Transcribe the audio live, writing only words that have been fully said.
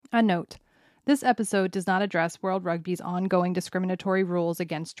A note: this episode does not address World Rugby's ongoing discriminatory rules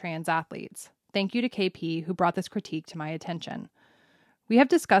against trans athletes. Thank you to KP, who brought this critique to my attention. We have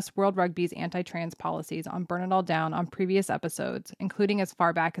discussed World Rugby's anti-trans policies on Burn It All Down on previous episodes, including as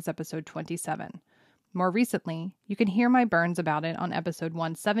far back as episode 27. More recently, you can hear my burns about it on episode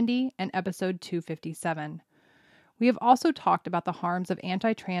 170 and episode 257. We have also talked about the harms of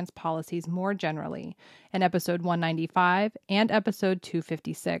anti-trans policies more generally in episode 195 and episode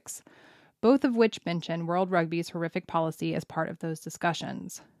 256, both of which mention World Rugby's horrific policy as part of those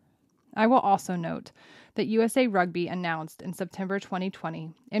discussions. I will also note that USA Rugby announced in September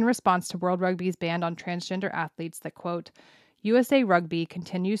 2020, in response to World Rugby's ban on transgender athletes, that, quote, USA Rugby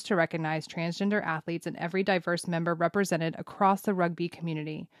continues to recognize transgender athletes and every diverse member represented across the rugby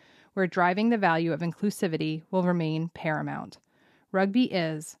community, where driving the value of inclusivity will remain paramount. Rugby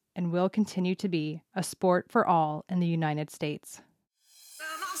is, and will continue to be, a sport for all in the United States.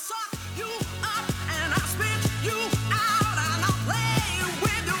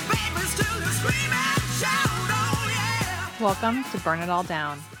 Welcome to Burn It All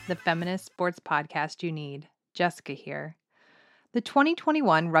Down, the feminist sports podcast you need. Jessica here. The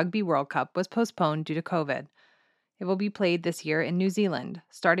 2021 Rugby World Cup was postponed due to COVID. It will be played this year in New Zealand,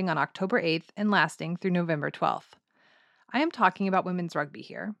 starting on October 8th and lasting through November 12th. I am talking about women's rugby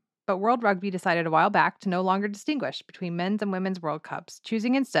here, but World Rugby decided a while back to no longer distinguish between men's and women's World Cups,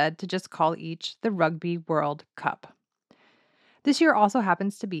 choosing instead to just call each the Rugby World Cup. This year also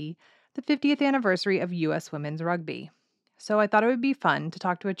happens to be the 50th anniversary of U.S. women's rugby. So I thought it would be fun to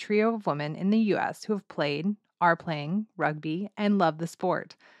talk to a trio of women in the U.S. who have played, are playing, rugby, and love the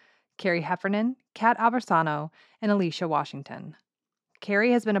sport. Carrie Heffernan, Kat Aversano, and Alicia Washington.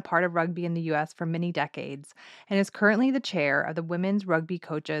 Carrie has been a part of rugby in the U.S. for many decades and is currently the chair of the Women's Rugby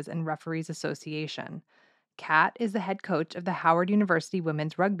Coaches and Referees Association. Kat is the head coach of the Howard University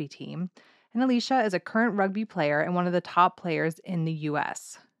women's rugby team, and Alicia is a current rugby player and one of the top players in the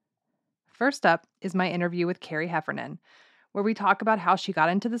U.S. First up is my interview with Carrie Heffernan, where we talk about how she got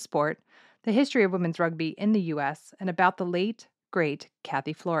into the sport, the history of women's rugby in the U.S., and about the late, great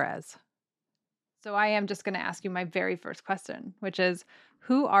Kathy Flores. So I am just going to ask you my very first question, which is,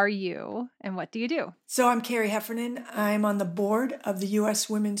 who are you and what do you do? So I'm Carrie Heffernan. I'm on the board of the U.S.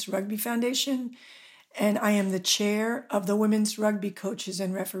 Women's Rugby Foundation, and I am the chair of the Women's Rugby Coaches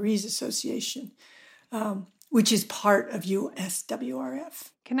and Referees Association, which is part of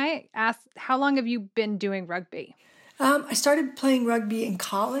USWRF. Can I ask, how long have you been doing rugby? I started playing rugby in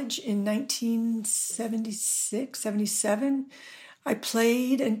college in 1976, 77. I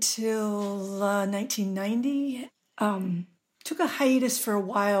played until 1990. Took a hiatus for a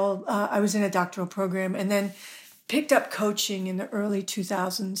while. I was in a doctoral program and then picked up coaching in the early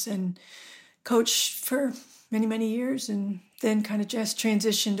 2000s and coached for many, many years, and then kind of just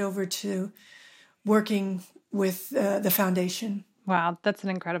transitioned over to working with the foundation. Wow, that's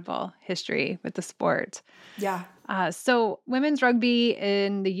an incredible history with the sport. Yeah. So women's rugby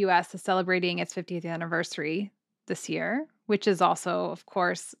in the U.S. is celebrating its 50th anniversary this year, which is also, of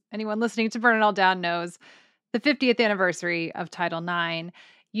course, anyone listening to Burn It All Down knows, the 50th anniversary of Title IX.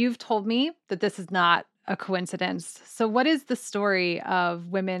 You've told me that this is not a coincidence. So what is the story of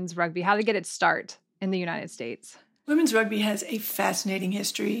women's rugby? How did it get its start in the United States? Women's rugby has a fascinating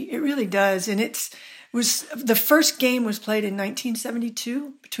history. It really does. And the first game was played in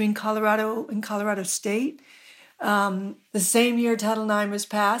 1972 between Colorado and Colorado State. The same year Title IX was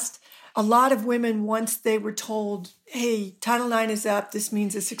passed. A lot of women, once they were told, hey, Title IX is up, this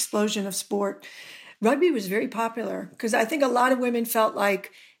means this explosion of sport, rugby was very popular because I think a lot of women felt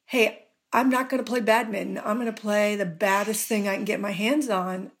like, hey, I'm not going to play badminton. I'm going to play the baddest thing I can get my hands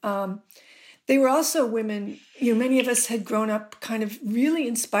on. They were also women, many of us had grown up kind of really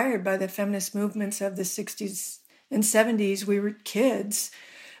inspired by the feminist movements of the 60s and 70s. We were kids.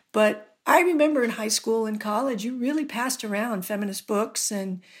 But I remember in high school and college, you really passed around feminist books,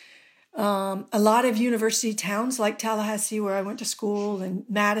 and a lot of university towns like Tallahassee, where I went to school, and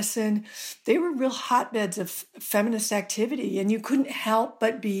Madison, they were real hotbeds of feminist activity, and you couldn't help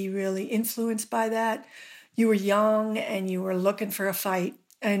but be really influenced by that. You were young and you were looking for a fight,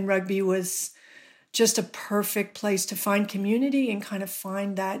 and rugby was just a perfect place to find community and kind of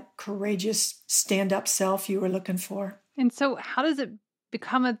find that courageous stand-up self you were looking for. And so how does it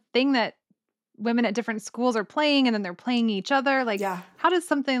become a thing that women at different schools are playing and then they're playing each other? How does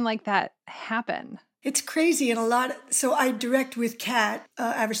something like that happen? It's crazy. And so I direct with Kat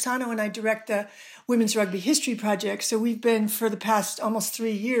Aversano, and I direct the Women's Rugby History Project. So we've been, for the past almost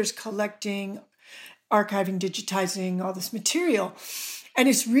 3 years, collecting, archiving, digitizing all this material. And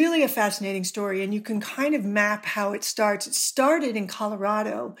it's really a fascinating story. And you can kind of map how it starts. It started in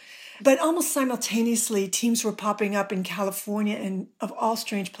Colorado, but almost simultaneously, teams were popping up in California and, of all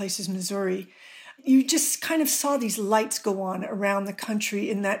strange places, Missouri. You just kind of saw these lights go on around the country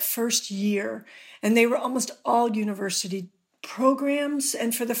in that first year. And they were almost all university programs.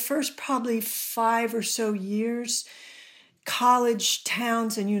 And for the first probably 5 or so years, college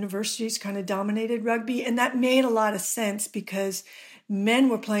towns and universities kind of dominated rugby. And that made a lot of sense because men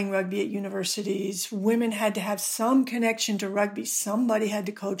were playing rugby at universities. Women had to have some connection to rugby. Somebody had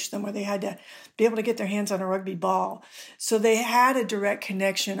to coach them, or they had to be able to get their hands on a rugby ball. So they had a direct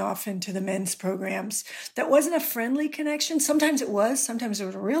connection often to the men's programs. That wasn't a friendly connection. Sometimes it was. Sometimes it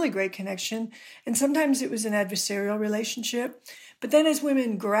was a really great connection. And sometimes it was an adversarial relationship. But then as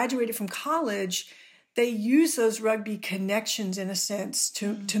women graduated from college, they used those rugby connections, in a sense,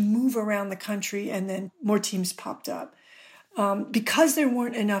 to move around the country, and then more teams popped up. Because there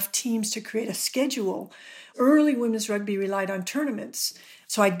weren't enough teams to create a schedule, early women's rugby relied on tournaments.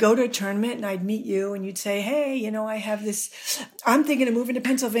 So I'd go to a tournament and I'd meet you and you'd say, hey, I have this, I'm thinking of moving to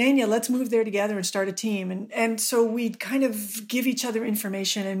Pennsylvania. Let's move there together and start a team. And so we'd kind of give each other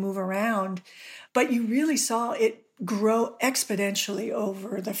information and move around. But you really saw it grow exponentially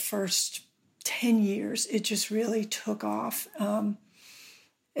over the first 10 years. It just really took off.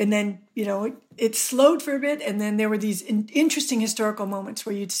 And then, it slowed for a bit. And then there were these interesting historical moments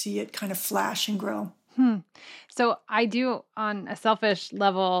where you'd see it kind of flash and grow. So I do, on a selfish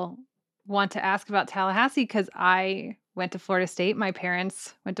level, want to ask about Tallahassee because I went to Florida State. My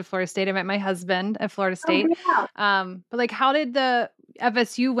parents went to Florida State. I met my husband at Florida State. Oh, yeah. But how did the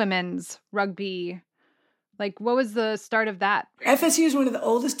FSU women's rugby, what was the start of that? FSU is one of the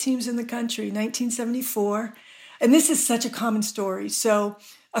oldest teams in the country, 1974. And this is such a common story. So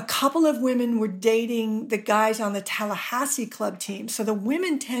a couple of women were dating the guys on the Tallahassee club team. So the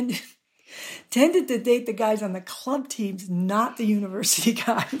women tended to date the guys on the club teams, not the university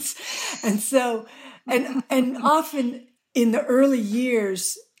guys. And so, and often in the early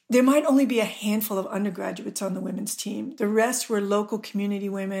years, there might only be a handful of undergraduates on the women's team. The rest were local community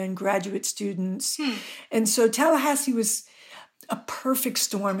women, graduate students. And so Tallahassee was a perfect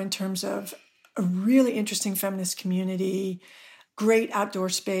storm in terms of a really interesting feminist community, great outdoor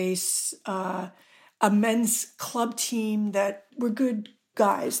space, a men's club team that were good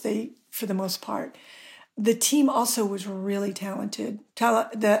guys, for the most part. The team also was really talented.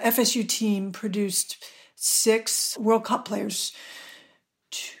 The FSU team produced 6 World Cup players,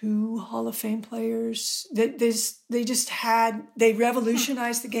 2 Hall of Fame players. They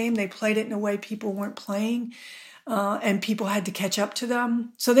revolutionized the game. They played it in a way people weren't playing, and people had to catch up to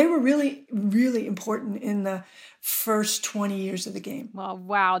them. So they were really, really important in the first 20 years of the game. Well,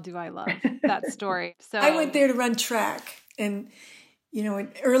 wow, do I love that story. So I went there to run track, and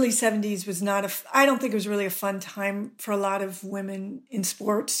in early 70s was I don't think it was really a fun time for a lot of women in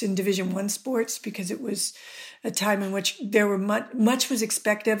sports, in Division I sports, because it was a time in which there were much was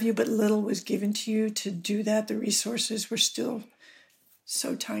expected of you, but little was given to you to do that. The resources were still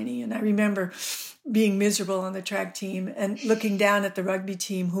so tiny. And I remember being miserable on the track team and looking down at the rugby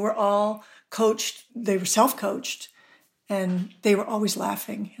team, who were all coached. They were self-coached, and they were always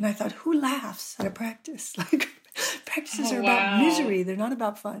laughing. And I thought, who laughs at a practice? Practices are about misery. They're not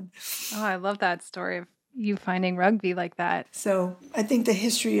about fun. Oh, I love that story of you finding rugby like that. So I think the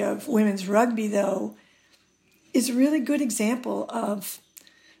history of women's rugby, though, is a really good example of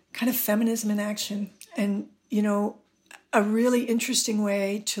kind of feminism in action. And, a really interesting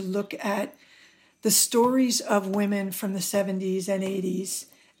way to look at the stories of women from the 70s and 80s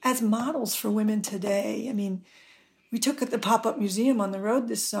as models for women today. I mean, we took the pop-up museum on the road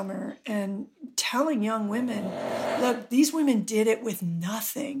this summer and telling young women, look, these women did it with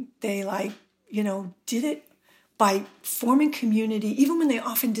nothing. They did it by forming community, even when they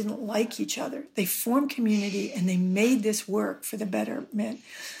often didn't like each other. They formed community and they made this work for the betterment.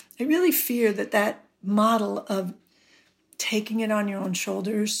 I really fear that model of taking it on your own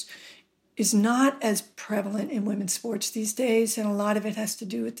shoulders is not as prevalent in women's sports these days. And a lot of it has to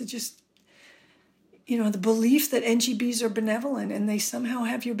do with the belief that NGBs are benevolent and they somehow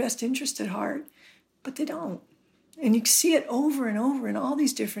have your best interest at heart, but they don't. And you see it over and over in all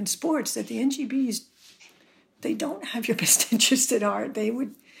these different sports that the NGBs, they don't have your best interest at heart. They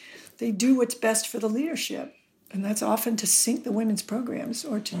do what's best for the leadership. And that's often to sink the women's programs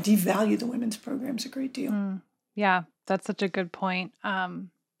or to devalue the women's programs a great deal. Yeah, that's such a good point.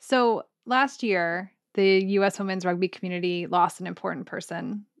 So last year, the U.S. women's rugby community lost an important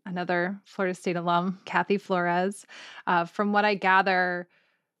person, another Florida State alum, Kathy Flores. From what I gather,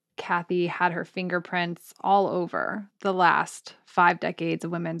 Kathy had her fingerprints all over the last 5 decades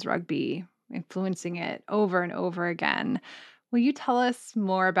of women's rugby, influencing it over and over again. Will you tell us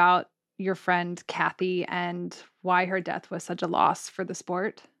more about your friend Kathy and why her death was such a loss for the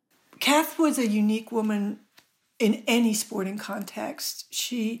sport? Kath was a unique woman in any sporting context.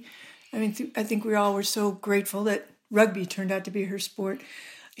 I think we all were so grateful that rugby turned out to be her sport.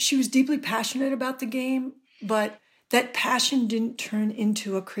 She was deeply passionate about the game, but that passion didn't turn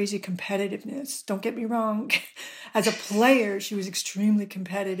into a crazy competitiveness. Don't get me wrong. As a player, she was extremely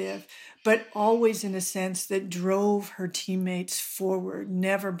competitive, but always in a sense that drove her teammates forward,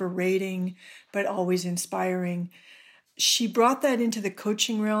 never berating, but always inspiring. She brought that into the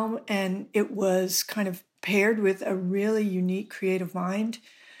coaching realm, and it was kind of paired with a really unique creative mind.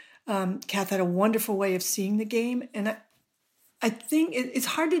 Kath had a wonderful way of seeing the game, and I think it's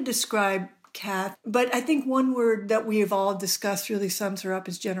hard to describe Kath, but I think one word that we have all discussed really sums her up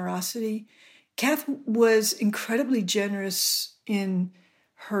is generosity. Kath was incredibly generous in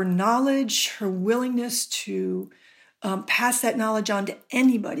her knowledge, her willingness to pass that knowledge on to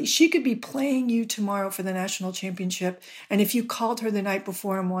anybody. She could be playing you tomorrow for the national championship, and if you called her the night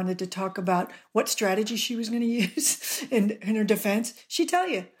before and wanted to talk about what strategy she was going to use in her defense, she'd tell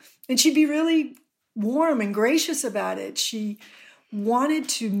you. And she'd be really warm and gracious about it. She wanted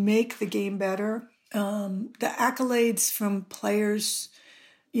to make the game better. The accolades from players,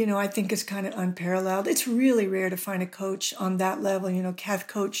 I think is kind of unparalleled. It's really rare to find a coach on that level. Kath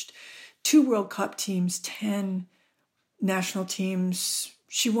coached 2 World Cup teams, 10 national teams.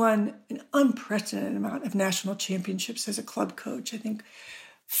 She won an unprecedented amount of national championships as a club coach. I think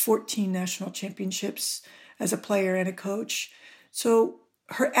 14 national championships as a player and a coach. So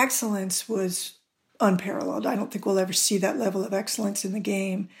her excellence was unparalleled. I don't think we'll ever see that level of excellence in the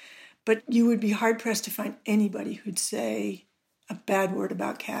game. But you would be hard-pressed to find anybody who'd say a bad word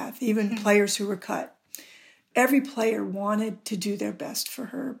about Kath, even players who were cut. Every player wanted to do their best for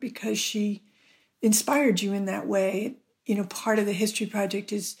her because she inspired you in that way. Part of the History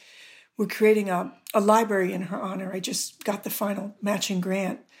Project is we're creating a library in her honor. I just got the final matching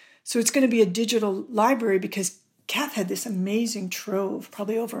grant. So it's going to be a digital library because Kath had this amazing trove,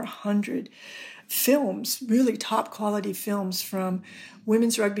 probably over 100 films, really top quality films from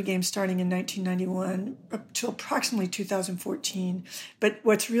women's rugby games starting in 1991 up to approximately 2014. But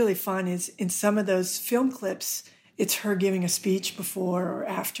what's really fun is in some of those film clips, it's her giving a speech before or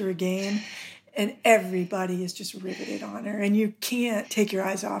after a game, and everybody is just riveted on her, and you can't take your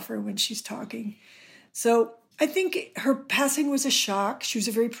eyes off her when she's talking. So I think her passing was a shock. She was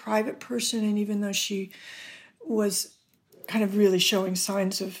a very private person, and even though she was kind of really showing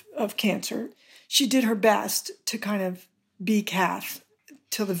signs of cancer, she did her best to kind of be Kath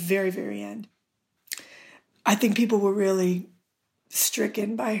till the very, very end. I think people were really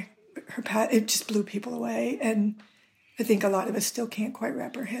stricken by her path. It just blew people away. And I think a lot of us still can't quite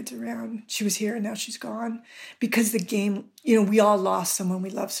wrap our heads around. She was here and now she's gone. Because the game, we all lost someone we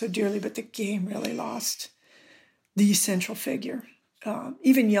love so dearly, but the game really lost the central figure.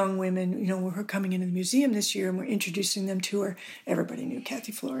 Even young women, we're coming into the museum this year and we're introducing them to her. Everybody knew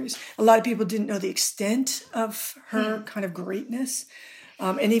Kathy Flores. A lot of people didn't know the extent of her kind of greatness.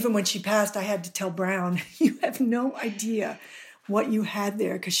 And even when she passed, I had to tell Brown, you have no idea what you had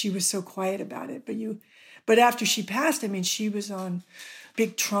there because she was so quiet about it. But after she passed, she was on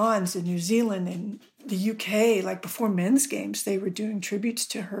big trons in New Zealand and the UK, like before men's games, they were doing tributes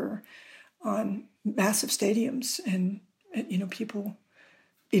to her on massive stadiums. And people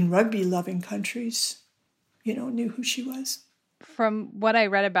in rugby-loving countries, knew who she was. From what I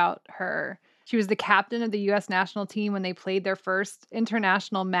read about her, she was the captain of the U.S. national team when they played their first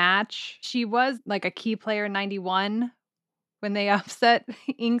international match. She was like a key player in 91 when they upset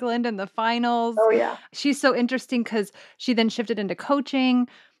England in the finals. Oh, yeah. She's so interesting because she then shifted into coaching.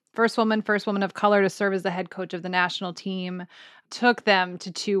 First woman of color to serve as the head coach of the national team. Took them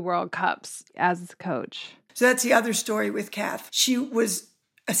to 2 World Cups as coach. So that's the other story with Kath. She was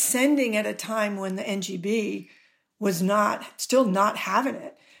ascending at a time when the NGB was still not having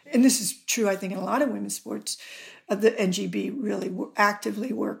it. And this is true, I think, in a lot of women's sports. The NGB really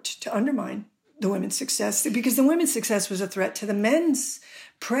actively worked to undermine the women's success because the women's success was a threat to the men's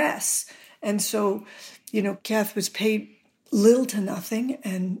press. And so, Kath was paid little to nothing,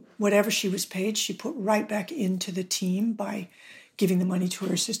 and whatever she was paid, she put right back into the team by giving the money to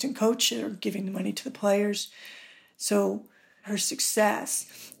her assistant coach or giving the money to the players. So her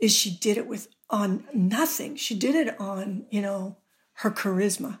success is she did it on nothing. She did it on, her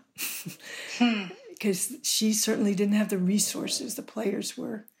charisma. Because she certainly didn't have the resources. The players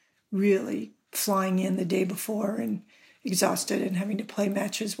were really flying in the day before and exhausted and having to play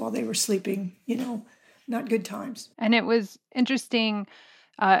matches while they were sleeping, not good times. And it was interesting,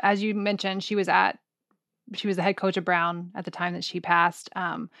 as you mentioned, she was the head coach of Brown at the time that she passed,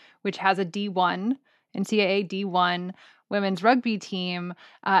 which has a D1, NCAA D1 women's rugby team.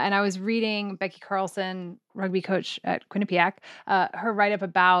 And I was reading Becky Carlson, rugby coach at Quinnipiac, her write-up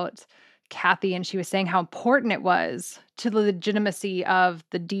about Kathy, and she was saying how important it was to the legitimacy of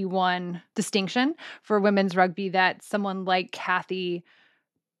the D1 distinction for women's rugby that someone like Kathy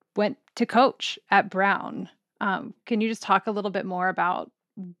went to coach at Brown. Can you just talk a little bit more about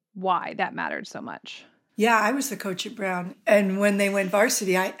why that mattered so much? Yeah, I was the coach at Brown. And when they went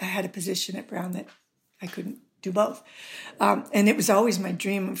varsity, I had a position at Brown that I couldn't do both. And it was always my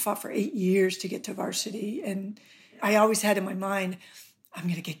dream. I fought for 8 years to get to varsity. And I always had in my mind, I'm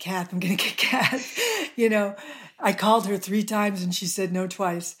going to get Kath. I'm going to get Kath. I called her 3 times and she said no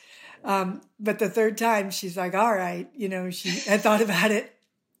twice. But the third time, she's like, all right. She had thought about it.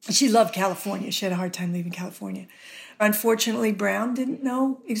 She loved California. She had a hard time leaving California. Unfortunately, Brown didn't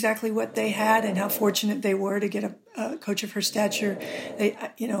know exactly what they had and how fortunate they were to get a coach of her stature.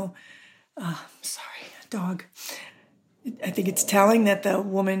 Sorry, dog. I think it's telling that the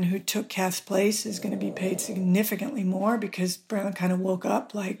woman who took Kath's place is going to be paid significantly more because Brown kind of woke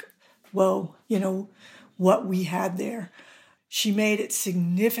up like, whoa, what we had there. She made it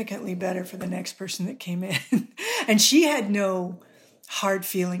significantly better for the next person that came in. And she had no hard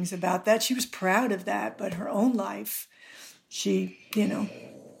feelings about that. She was proud of that, but her own life, she,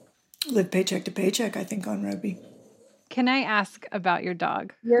 lived paycheck to paycheck, I think, on rugby. Can I ask about your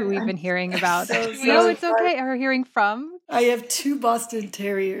dog, who we've been hearing about? No, it's okay. Or hearing from? I have 2 Boston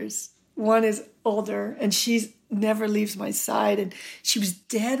Terriers. One is older, and she never leaves my side. And she was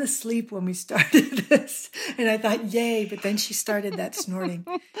dead asleep when we started this. And I thought, yay, but then she started that snorting.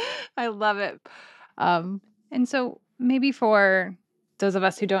 I love it. And so maybe for those of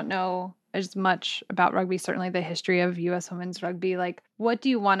us who don't know as much about rugby, certainly the history of U.S. women's rugby, like, what do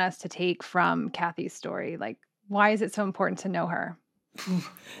you want us to take from Kathy's story? Like, why is it so important to know her?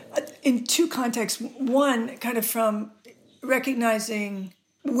 In 2 contexts. One, kind of from recognizing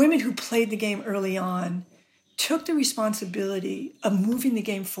women who played the game early on took the responsibility of moving the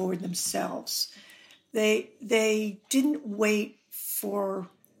game forward themselves. They didn't wait for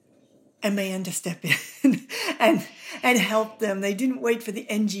a man to step in and help them. They didn't wait for the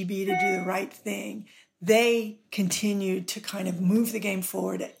NGB to do the right thing. They continued to kind of move the game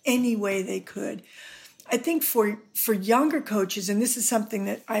forward any way they could. I think for younger coaches, and this is something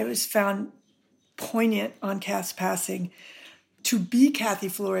that I always found poignant on Kath's passing, to be Kathy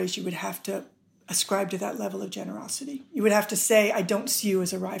Flores, you would have to ascribe to that level of generosity. You would have to say, I don't see you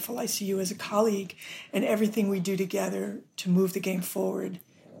as a rival, I see you as a colleague, and everything we do together to move the game forward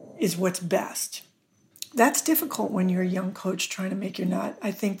is what's best. That's difficult when you're a young coach trying to make your nut.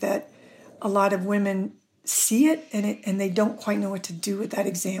 I think that a lot of women see it and they don't quite know what to do with that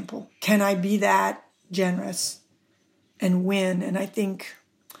example. Can I be that generous and win? And I think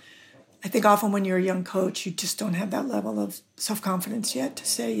often when you're a young coach, you just don't have that level of self-confidence yet to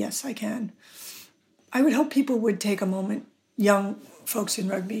say, yes, I can. I would hope people would take a moment, young folks in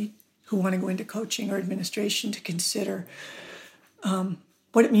rugby who want to go into coaching or administration, to consider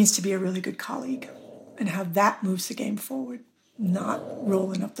what it means to be a really good colleague and how that moves the game forward, not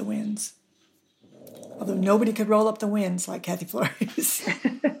rolling up the wins. Although nobody could roll up the wins like Kathy Flores.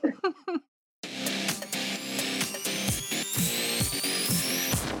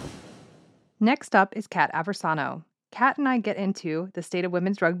 Next up is Kat Aversano. Kat and I get into the state of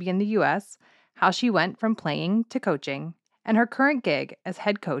women's rugby in the U.S., how she went from playing to coaching, and her current gig as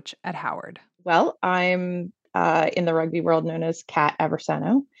head coach at Howard. Well, I'm in the rugby world known as Kat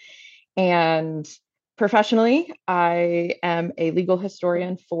Aversano. And professionally, I am a legal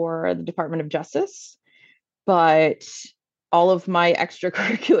historian for the Department of Justice. But all of my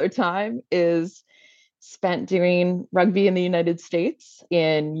extracurricular time is spent doing rugby in the United States,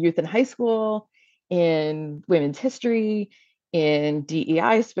 in youth and high school, in women's history, in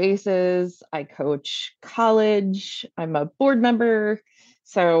DEI spaces. I coach college. I'm a board member.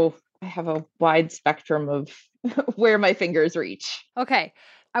 So I have a wide spectrum of where my fingers reach. Okay.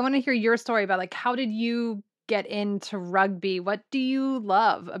 I want to hear your story about, like, how did you get into rugby? What do you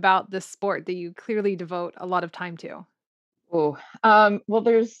love about this sport that you clearly devote a lot of time to? Oh, well,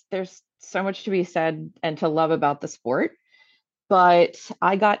 there's so much to be said and to love about the sport, but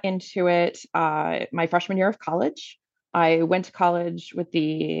I got into it my freshman year of college. I went to college with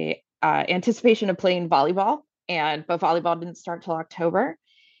the anticipation of playing volleyball, but volleyball didn't start till October.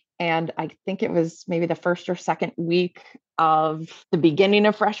 And I think it was maybe the first or second week of the beginning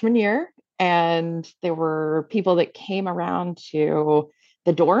of freshman year. And there were people that came around to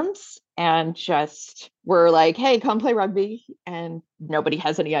the dorms and just were like, hey, come play rugby. And nobody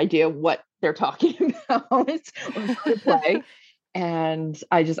has any idea what they're talking about or who to play. And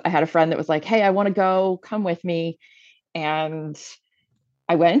I had a friend that was like, hey, I want to go, come with me. And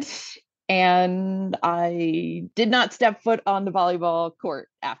I went, and I did not step foot on the volleyball court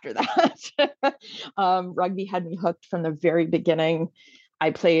after that. Rugby had me hooked from the very beginning. I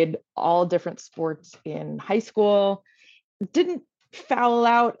played all different sports in high school, didn't foul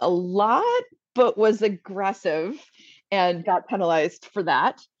out a lot, but was aggressive and got penalized for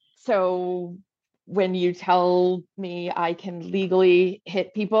that. So when you tell me I can legally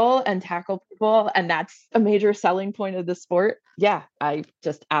hit people and tackle people, and that's a major selling point of the sport, yeah, I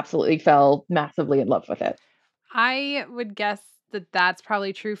just absolutely fell massively in love with it. I would guess that that's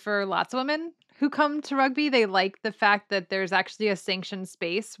probably true for lots of women who come to rugby. They like the fact that there's actually a sanctioned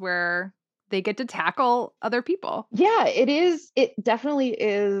space where they get to tackle other people. Yeah, it is. It definitely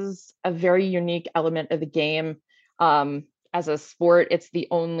is a very unique element of the game. As a sport, it's the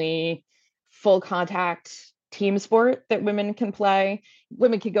only full contact team sport that women can play.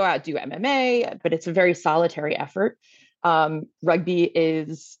 Women can go out and do MMA, but it's a very solitary effort. Rugby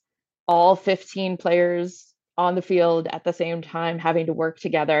is all 15 players on the field at the same time, having to work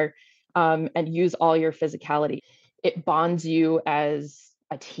together and use all your physicality. It bonds you as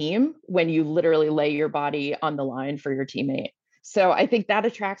a team when you literally lay your body on the line for your teammate. So I think that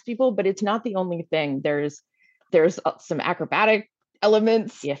attracts people, but it's not the only thing. There's some acrobatic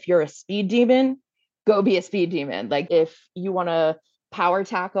elements. If you're a speed demon, go be a speed demon. Like if you want to power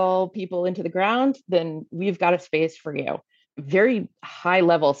tackle people into the ground, then we've got a space for you. Very high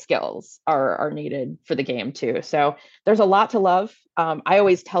level skills are needed for the game too. So there's a lot to love. I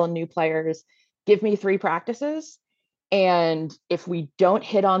always tell new players, give me 3 practices. And if we don't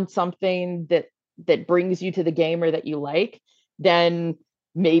hit on something that brings you to the game or that you like, then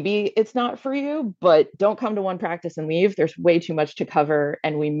maybe it's not for you, but don't come to one practice and leave. There's way too much to cover,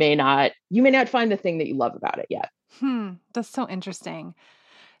 and you may not find the thing that you love about it yet. That's so interesting.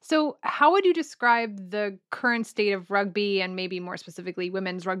 So, how would you describe the current state of rugby and maybe more specifically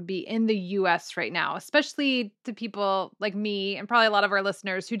women's rugby in the US right now, especially to people like me and probably a lot of our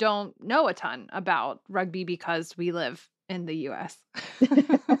listeners who don't know a ton about rugby because we live in the US?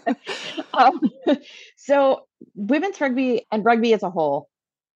 um, so, women's rugby and rugby as a whole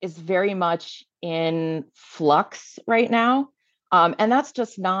is very much in flux right now. And that's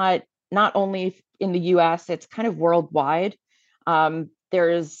just not only in the US, it's kind of worldwide.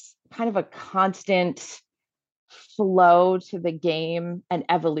 There's kind of a constant flow to the game and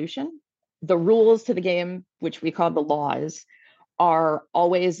evolution. The rules to the game, which we call the laws, are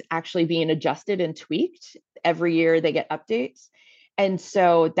always actually being adjusted and tweaked. Every year they get updates. And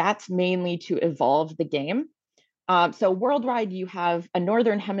so that's mainly to evolve the game. So worldwide, you have a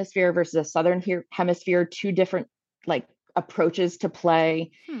northern hemisphere versus a southern hemisphere, 2 different like approaches to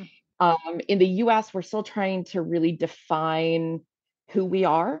play. In the US, we're still trying to really define who we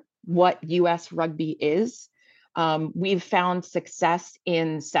are, what US rugby is. We've found success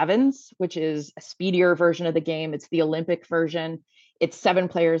in sevens, which is a speedier version of the game. It's the Olympic version. It's 7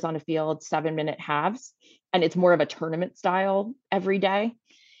 players on a field, 7-minute halves, and it's more of a tournament style every day.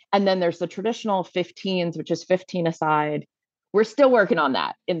 And then there's the traditional 15s, which is 15 aside. We're still working on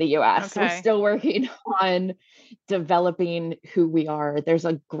that in the US. Okay. We're still working on developing who we are. There's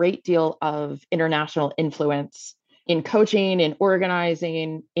a great deal of international influence in coaching and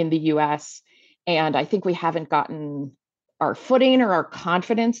organizing in the US. And I think we haven't gotten our footing or our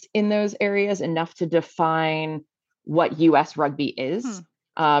confidence in those areas enough to define what US rugby is.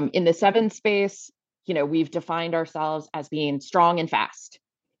 In the 7 space, we've defined ourselves as being strong and fast.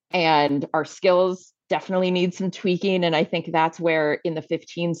 And our skills definitely need some tweaking. And I think that's where in the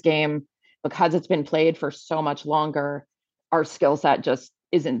 15s game, because it's been played for so much longer, our skill set just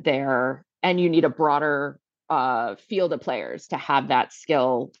isn't there. And you need a broader field of players to have that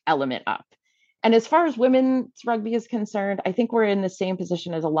skill element up. And as far as women's rugby is concerned, I think we're in the same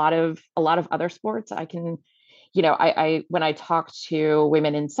position as a lot of other sports. I can, I when I talk to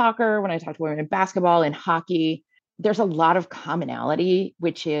women in soccer, when I talk to women in basketball and hockey, there's a lot of commonality,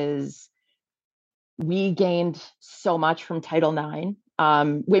 which is we gained so much from Title IX.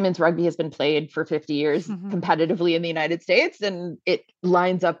 Women's rugby has been played for 50 years competitively in the United States, and it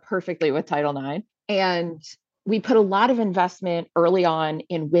lines up perfectly with Title IX. And we put a lot of investment early on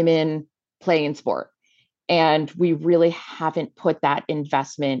in women playing sport. And we really haven't put that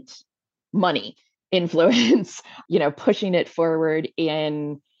investment money, influence, pushing it forward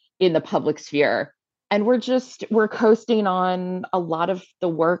in the public sphere. And we're coasting on a lot of the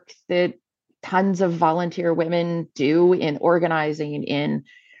work that tons of volunteer women do in organizing, in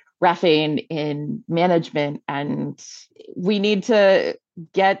reffing, in management. And we need to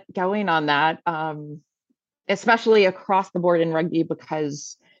get going on that, especially across the board in rugby,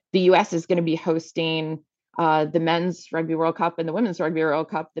 because the US is going to be hosting the men's Rugby World Cup and the women's Rugby World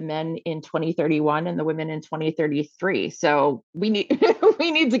Cup, the men in 2031 and the women in 2033. So we need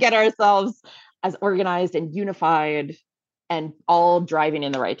we need to get ourselves as organized and unified and all driving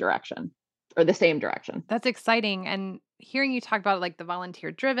in the right direction or the same direction. That's exciting. And hearing you talk about like the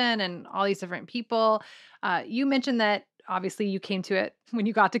volunteer driven and all these different people, you mentioned that obviously you came to it when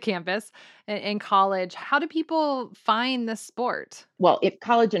you got to campus in college. How do people find the sport? Well, if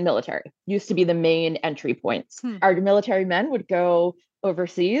college and military used to be the main entry points. Hmm. Our military men would go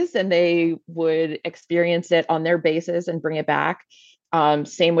overseas and they would experience it on their bases and bring it back.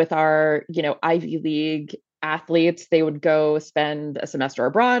 Same with our, Ivy League athletes. They would go spend a semester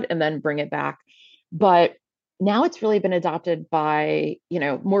abroad and then bring it back. But now it's really been adopted by,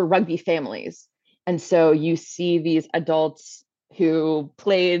 more rugby families. And so you see these adults who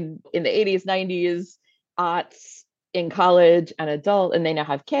played in the 80s, 90s, aughts in college and adult, and they now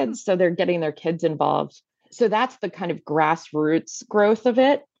have kids. So they're getting their kids involved. So that's the kind of grassroots growth of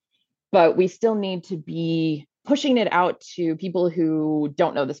it. But we still need to be pushing it out to people who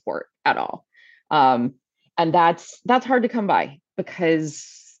don't know the sport at all. And that's hard to come by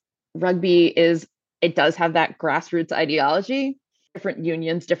because rugby it does have that grassroots ideology. Different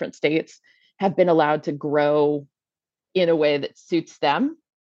unions, different states have been allowed to grow in a way that suits them,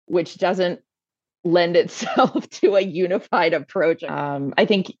 which doesn't lend itself to a unified approach. I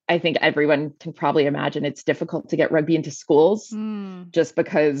think everyone can probably imagine it's difficult to get rugby into schools just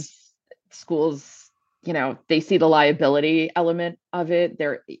because schools, they see the liability element of it.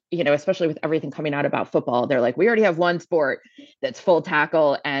 They're, especially with everything coming out about football, they're like, we already have one sport that's full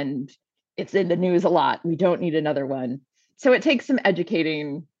tackle and it's in the news a lot. We don't need another one. So it takes some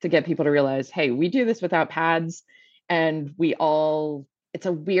educating to get people to realize, hey, we do this without pads and it's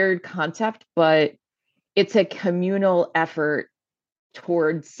a weird concept, but it's a communal effort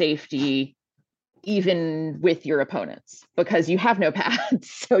towards safety, even with your opponents, because you have no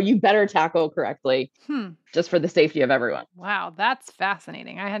pads. So you better tackle correctly just for the safety of everyone. Wow, that's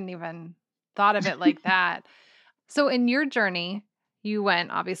fascinating. I hadn't even thought of it like that. So in your journey, you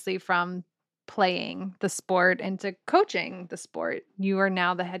went obviously from playing the sport into coaching the sport. You are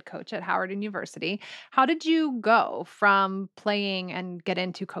now the head coach at Howard University. How did you go from playing and get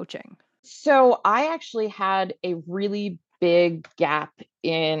into coaching? So I actually had a really big gap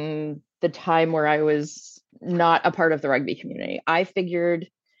in the time where I was not a part of the rugby community. I figured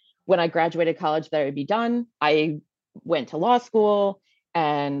when I graduated college that I would be done. I went to law school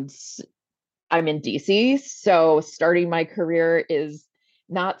and I'm in DC. So starting my career is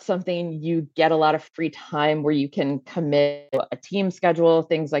not something you get a lot of free time where you can commit a team schedule,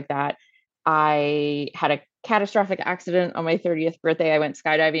 things like that. I had a catastrophic accident on my 30th birthday. I went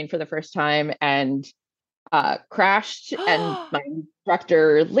skydiving for the first time and crashed and my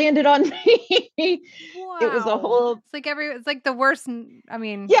instructor landed on me. Wow. It was a whole... It's like the worst. I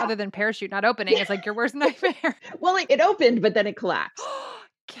mean, other than parachute not opening, it's like your worst nightmare. Well, it opened, but then it collapsed.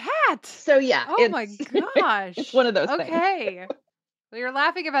 Cat. So yeah. Oh my gosh. It's one of those things. Okay. Well, you're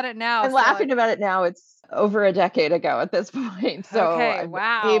laughing about it now. I'm laughing about it now. It's over a decade ago at this point. So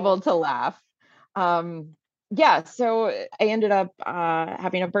I'm able to laugh. So I ended up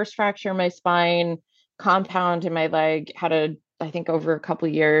having a burst fracture in my spine, compound in my leg, had I think over a couple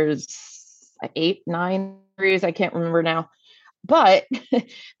of years, 8, 9 degrees. I can't remember now. But the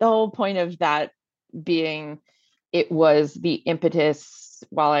whole point of that being, it was the impetus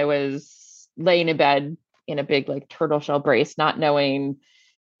while I was laying in bed in a big like turtle shell brace, not knowing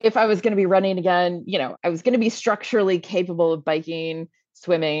if I was going to be running again. I was going to be structurally capable of biking,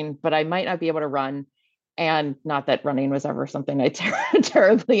 swimming, but I might not be able to run. And not that running was ever something I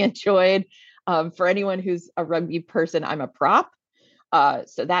terribly enjoyed. For anyone who's a rugby person, I'm a prop.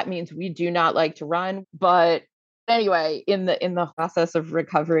 So that means we do not like to run. But anyway, in the process of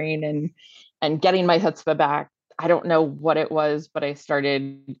recovering and getting my chutzpah back, I don't know what it was, but I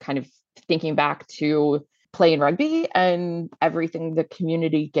started kind of thinking back to playing rugby and everything the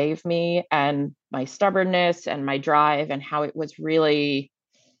community gave me and my stubbornness and my drive and how it was really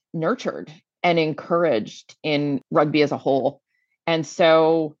nurtured and encouraged in rugby as a whole. And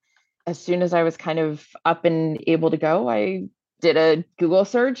so as soon as I was kind of up and able to go, I did a Google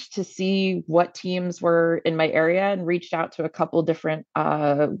search to see what teams were in my area and reached out to a couple different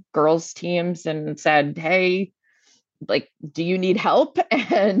girls teams and said, hey, like, do you need help?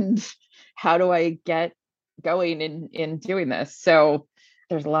 And how do I get going in doing this? So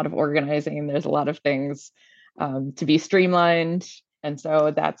there's a lot of organizing, there's a lot of things to be streamlined. And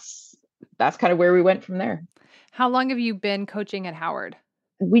so that's kind of where we went from there. How long have you been coaching at Howard?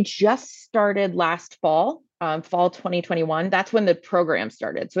 We just started last fall, fall 2021. That's when the program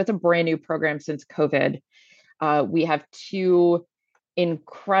started. So it's a brand new program since COVID. We have two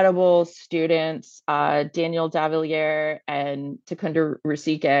incredible students, Daniel Davilier and Takunda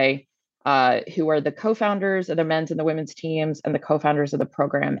Rusike, who are the co-founders of the men's and the women's teams and the co-founders of the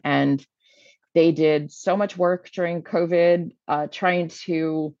program. And they did so much work during COVID, trying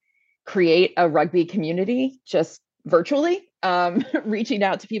to create a rugby community just virtually, reaching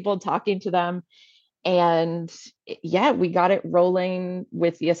out to people, talking to them. And yeah, we got it rolling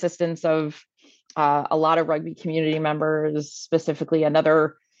with the assistance of a lot of rugby community members, specifically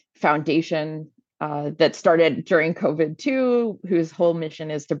another foundation that started during COVID too, whose whole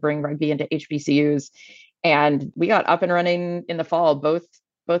mission is to bring rugby into HBCUs. And we got up and running in the fall. Both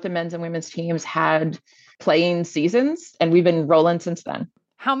the men's and women's teams had playing seasons, and we've been rolling since then.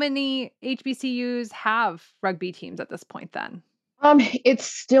 How many HBCUs have rugby teams at this point then? It's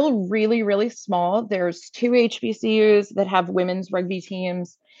still really, really small. There's 2 HBCUs that have women's rugby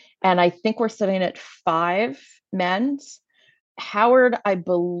teams, and I think we're sitting at 5 men's. Howard, I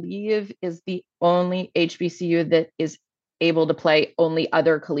believe, is the only HBCU that is able to play only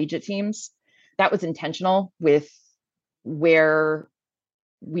other collegiate teams. That was intentional with where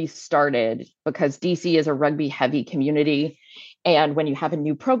we started, because DC is a rugby heavy community. And when you have a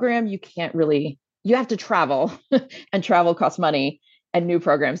new program, you have to travel and travel costs money, and new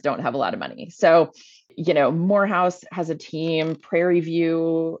programs don't have a lot of money. So, Morehouse has a team, Prairie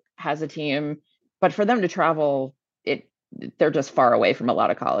View has a team, but for them to travel, they're just far away from a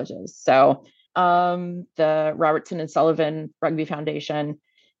lot of colleges. So the Robertson and Sullivan Rugby Foundation,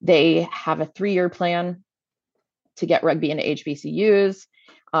 they have a 3-year plan to get rugby into HBCUs.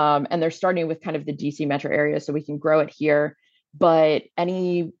 And they're starting with kind of the DC metro area so we can grow it here. But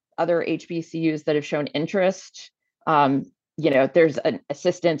any other HBCUs that have shown interest, there's an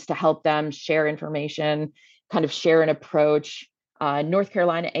assistance to help them share information, kind of share an approach. North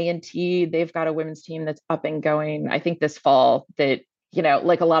Carolina A&T, they've got a women's team that's up and going, I think this fall, that,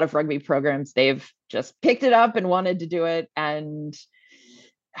 like a lot of rugby programs, they've just picked it up and wanted to do it and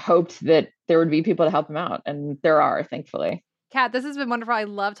hoped that there would be people to help them out. And there are, thankfully. Kat, this has been wonderful. I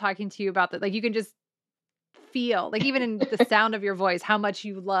love talking to you about that. Like, you can just feel, like, even in the sound of your voice, how much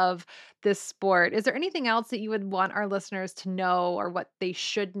you love this sport. Is there anything else that you would want our listeners to know, or what they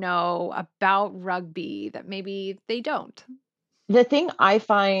should know about rugby that maybe they don't? The thing I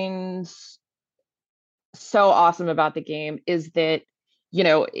find so awesome about the game is that,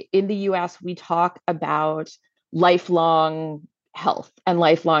 in the US, we talk about lifelong health and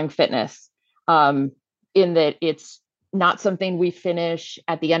lifelong fitness, in that it's not something we finish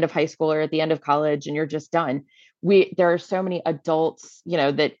at the end of high school or at the end of college and you're just done. There are so many adults,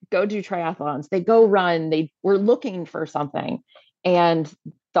 that go do triathlons, they go run, we're looking for something. And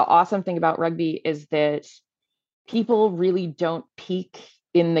the awesome thing about rugby is that people really don't peak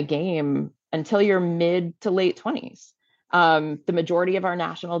in the game until you're mid to late 20s. The majority of our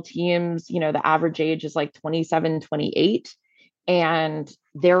national teams, the average age is like 27, 28. And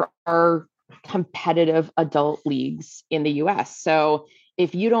there are competitive adult leagues in the US. So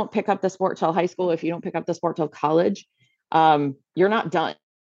if you don't pick up the sport till high school, if you don't pick up the sport till college, you're not done.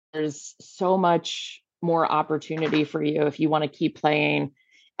 There's so much more opportunity for you if you want to keep playing.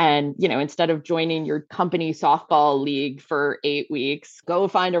 And, instead of joining your company softball league for 8 weeks, go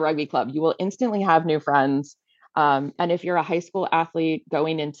find a rugby club. You will instantly have new friends. And if you're a high school athlete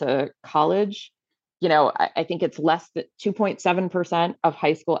going into college, I think it's less than 2.7% of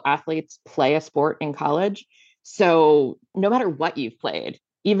high school athletes play a sport in college. So no matter what you've played,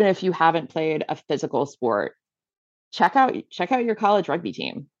 even if you haven't played a physical sport, check out your college rugby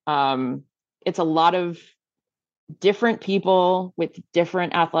team. It's a lot of different people with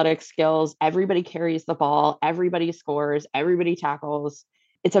different athletic skills. Everybody carries the ball, everybody scores, everybody tackles.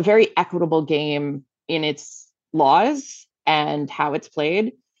 It's a very equitable game in its laws and how it's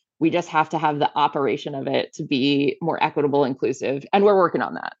played. We just have to have the operation of it to be more equitable, inclusive, and we're working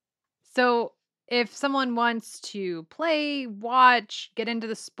on that. So if someone wants to play, watch, get into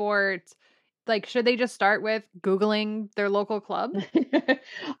the sport, like, should they just start with Googling their local club?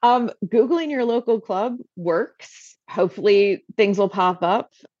 Googling your local club works. Hopefully things will pop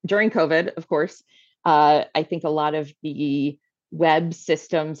up during COVID, of course. I think a lot of the web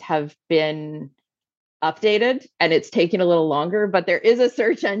systems have been updated and it's taken a little longer, but there is a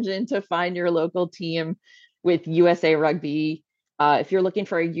search engine to find your local team with USA Rugby. If you're looking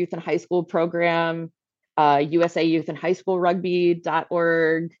for a youth and high school program, USA Youth and High School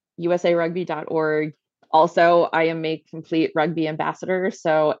Rugby.org, usarugby.org. Also, I am a complete rugby ambassador,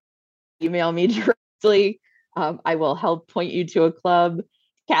 so email me directly. I will help point you to a club,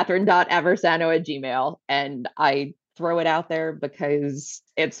 Catherine.Aversano@gmail. And I throw it out there because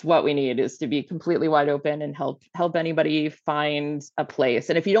it's what we need, is to be completely wide open and help anybody find a place.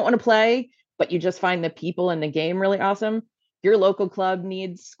 And if you don't want to play, but you just find the people in the game really awesome, your local club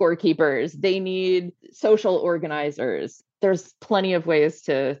needs scorekeepers. They need social organizers. There's plenty of ways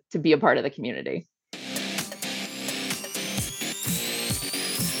to be a part of the community.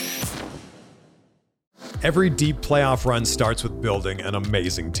 Every deep playoff run starts with building an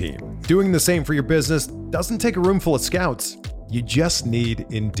amazing team. Doing the same for your business doesn't take a room full of scouts. You just need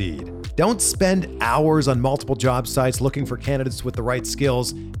Indeed. Don't spend hours on multiple job sites looking for candidates with the right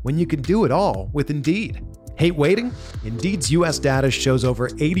skills when you can do it all with Indeed. Hate waiting? Indeed's US data shows over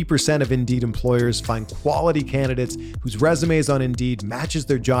 80% of Indeed employers find quality candidates whose resumes on Indeed matches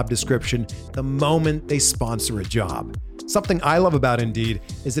their job description the moment they sponsor a job. Something I love about Indeed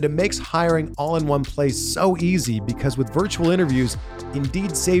is that it makes hiring all in one place so easy, because with virtual interviews,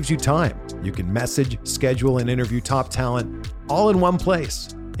 Indeed saves you time. You can message, schedule, and interview top talent all in one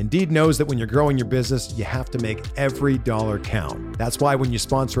place. Indeed knows that when you're growing your business, you have to make every dollar count. That's why when you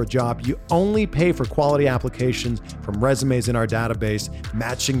sponsor a job, you only pay for quality applications from resumes in our database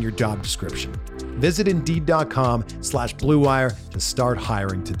matching your job description. Visit Indeed.com/Blue Wire to start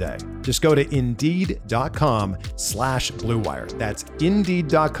hiring today. Just go to Indeed.com/Blue Wire. That's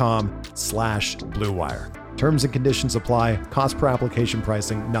Indeed.com/Blue Wire. Terms and conditions apply. Cost per application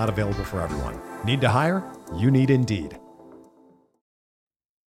pricing not available for everyone. Need to hire? You need Indeed.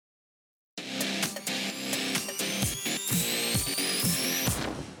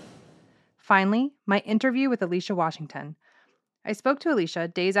 Finally, my interview with Alisha Washington. I spoke to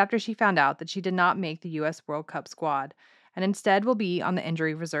Alisha days after she found out that she did not make the U.S. World Cup squad and instead will be on the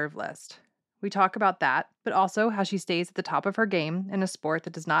injury reserve list. We talk about that, but also how she stays at the top of her game in a sport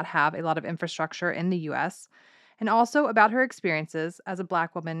that does not have a lot of infrastructure in the U.S., and also about her experiences as a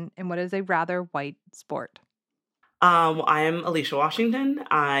Black woman in what is a rather white sport. I am Alisha Washington.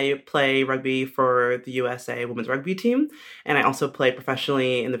 I play rugby for the USA women's rugby team, and I also play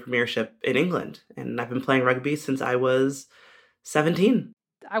professionally in the Premiership in England. And I've been playing rugby since I was 17.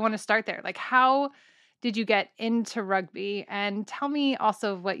 I want to start there. Like, how did you get into rugby? And tell me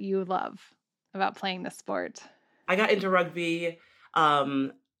also what you love about playing this sport. I got into rugby.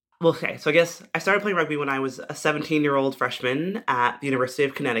 Okay, so I guess I started playing rugby when I was a 17-year-old freshman at the University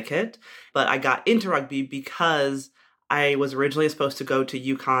of Connecticut, but I got into rugby because I was originally supposed to go to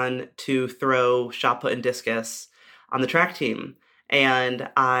UConn to throw shot put and discus on the track team. And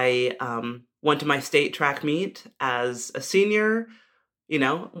I went to my state track meet as a senior. You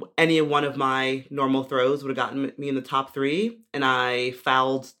know, any one of my normal throws would have gotten me in the top 3, and I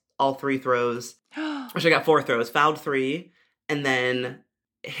fouled all 3 throws. Actually, I got 4 throws, fouled 3, and then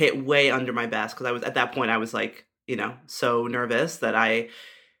hit way under my best, because I was, at that point, I was like, you know, so nervous that I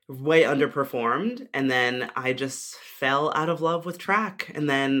way underperformed. And then I just fell out of love with track. And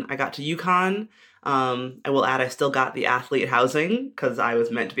then I got to UConn. I will add, I still got the athlete housing because I was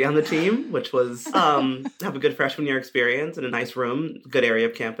meant to be on the team, which was have a good freshman year experience in a nice room, good area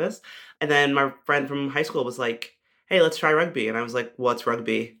of campus. And then my friend from high school was like, hey, let's try rugby. And I was like, what's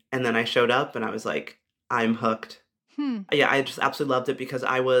rugby? And then I showed up and I was like, I'm hooked. Yeah, I just absolutely loved it because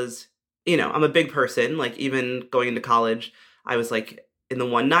I was, you know, I'm a big person. Like, even going into college, I was like in the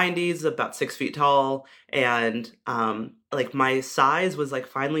 190s, about 6 feet tall. And like my size was like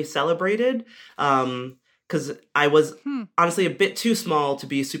finally celebrated. Because I was honestly a bit too small to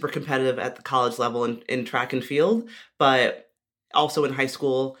be super competitive at the college level in track and field. But also in high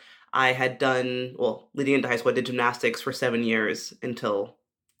school, I had done, well, leading into high school, I did gymnastics for 7 years until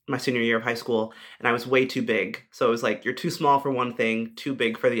my senior year of high school, and I was way too big. So it was like, you're too small for one thing, too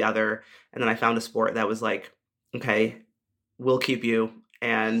big for the other. And then I found a sport that was like, okay, we'll keep you,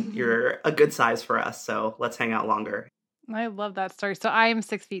 and you're a good size for us, so let's hang out longer. I love that story. So I am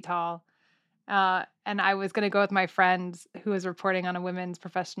 6 feet tall, and I was going to go with my friend who was reporting on a women's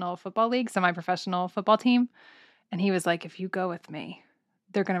professional football league, semi-professional football team. And he was like, if you go with me,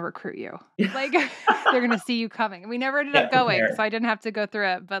 they're going to recruit you. Like, they're going to see you coming. And we never ended up going, so I didn't have to go through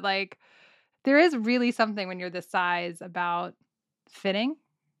it. But like, there is really something when you're this size about fitting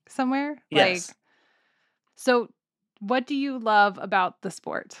somewhere. Yes. Like, so what do you love about the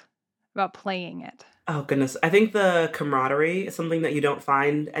sport, about playing it? Oh, goodness. I think the camaraderie is something that you don't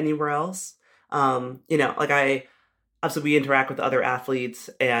find anywhere else. You know, like obviously we interact with other athletes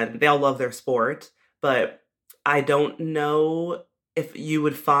and they all love their sport, but I don't know if you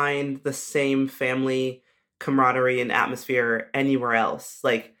would find the same family camaraderie and atmosphere anywhere else.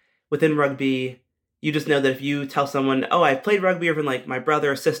 Like within rugby, you just know that if you tell someone, oh, I played rugby, or even like my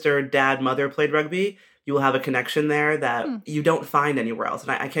brother, sister, dad, mother played rugby, you will have a connection there that you don't find anywhere else.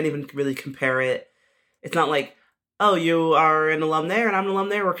 And I can't even really compare it. It's not like, oh, you are an alum there and I'm an alum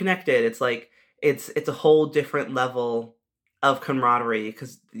there, we're connected. It's like, it's a whole different level of camaraderie,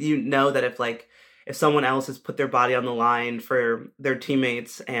 because you know that if someone else has put their body on the line for their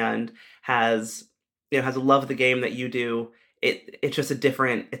teammates and has a love of the game that you do, it's just a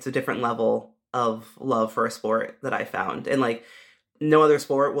different level of love for a sport that I found. And like no other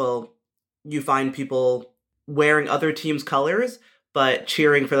sport will you find people wearing other teams' colors but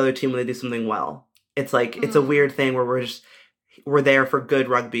cheering for the other team when they do something well. It's like it's a weird thing where we're there for good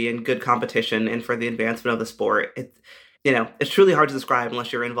rugby and good competition and for the advancement of the sport. It's truly hard to describe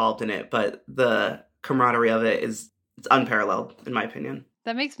unless you're involved in it, but the camaraderie of it it's unparalleled in my opinion.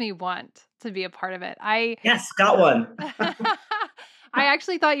 That makes me want to be a part of it. Yes, got one. I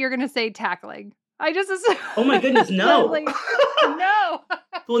actually thought you were going to say tackling. I just assumed. Oh my goodness, no. No.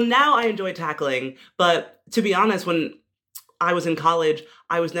 Well, now I enjoy tackling, but to be honest, when I was in college,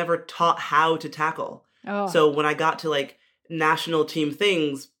 I was never taught how to tackle. Oh. So when I got to like national team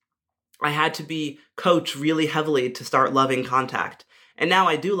things, I had to be coached really heavily to start loving contact. And now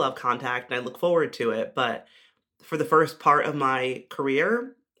I do love contact and I look forward to it. But for the first part of my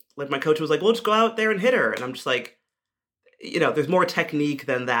career, like my coach was like, well, just go out there and hit her. And I'm just like, there's more technique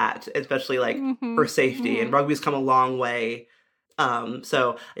than that, especially like for safety. And rugby's come a long way.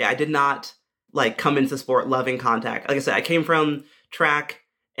 So yeah, I did not like come into sport loving contact. Like I said, I came from track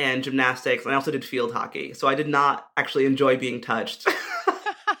and gymnastics, and I also did field hockey. So I did not actually enjoy being touched.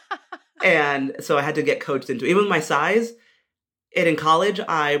 And so I had to get coached into it. Even with my size, and in college,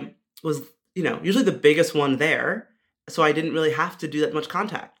 I was, usually the biggest one there. So I didn't really have to do that much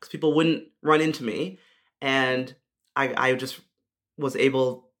contact because people wouldn't run into me. And I just was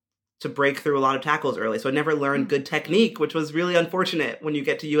able to break through a lot of tackles early. So I never learned good technique, which was really unfortunate when you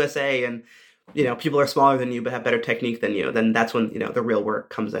get to USA and, people are smaller than you but have better technique than you. Then that's when, the real work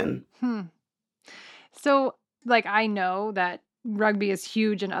comes in. So, like, I know that rugby is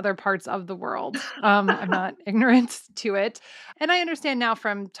huge in other parts of the world. I'm not ignorant to it. And I understand now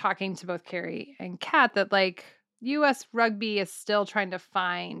from talking to both Carrie and Kat that like US rugby is still trying to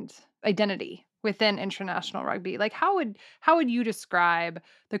find identity within international rugby. Like how would you describe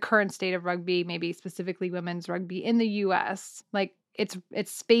the current state of rugby, maybe specifically women's rugby in the US? Like its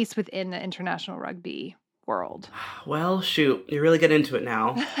space within the international rugby world. Well, shoot, you really get into it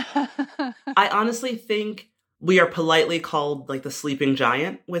now. I honestly think we are politely called like the sleeping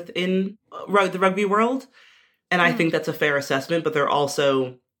giant within the rugby world. And I think that's a fair assessment, but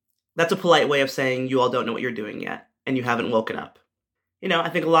that's a polite way of saying you all don't know what you're doing yet and you haven't woken up. I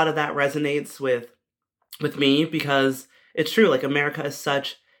think a lot of that resonates with me because it's true. Like America is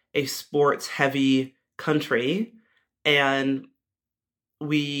such a sports heavy country and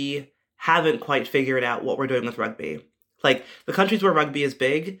we haven't quite figured out what we're doing with rugby. Like the countries where rugby is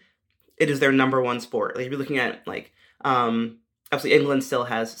big, it is their number one sport. Like if you're looking at like, obviously England still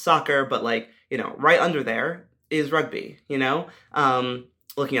has soccer, but like, right under there is rugby,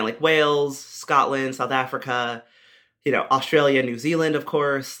 looking at like Wales, Scotland, South Africa, Australia, New Zealand, of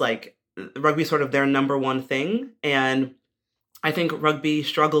course, like rugby is sort of their number one thing. And I think rugby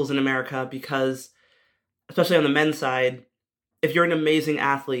struggles in America because, especially on the men's side, if you're an amazing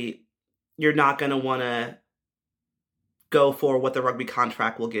athlete, you're not going to want to go for what the rugby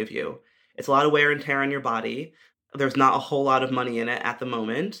contract will give you. It's a lot of wear and tear on your body. There's not a whole lot of money in it at the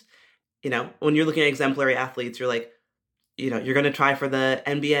moment. When you're looking at exemplary athletes, you're like, you're going to try for the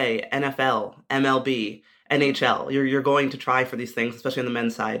NBA, NFL, MLB, NHL. You're going to try for these things, especially on the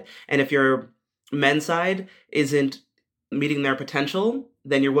men's side. And if your men's side isn't meeting their potential,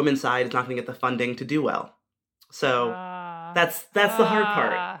 then your women's side is not going to get the funding to do well. So that's the hard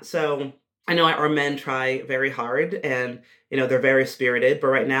part. So I know our men try very hard and, they're very spirited, but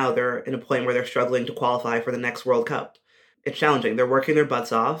right now they're in a point where they're struggling to qualify for the next World Cup. It's challenging. They're working their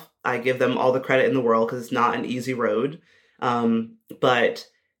butts off. I give them all the credit in the world because it's not an easy road. But,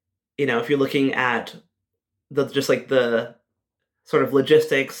 if you're looking at the sort of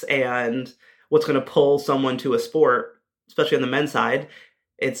logistics and what's going to pull someone to a sport, especially on the men's side,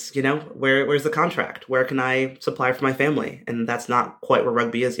 it's, where's the contract? Where can I supply for my family? And that's not quite where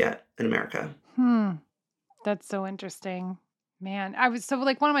rugby is yet in America. That's so interesting. Man,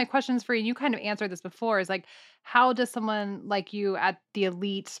 one of my questions for you, you kind of answered this before, is like, how does someone like you at the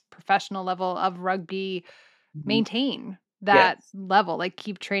elite professional level of rugby maintain that level? Like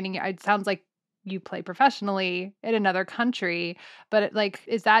keep training. It sounds like you play professionally in another country, but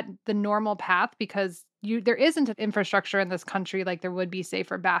is that the normal path? Because there isn't an infrastructure in this country like there would be, say,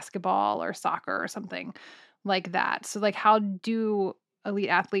 for basketball or soccer or something like that. So like, how do elite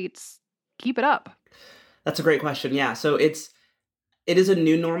athletes keep it up? That's a great question. Yeah. So it is a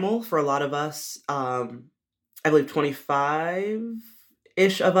new normal for a lot of us. I believe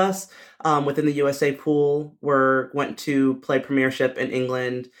 25-ish of us within the USA pool went to play Premiership in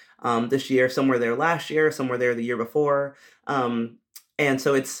England this year. Some were there last year, some were there the year before. And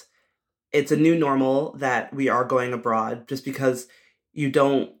so it's a new normal that we are going abroad just because you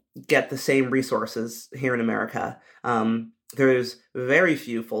don't get the same resources here in America. There's very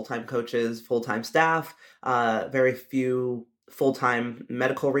few full-time coaches, full-time staff, very few full-time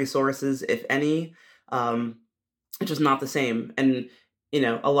medical resources, if any. It's just not the same. And,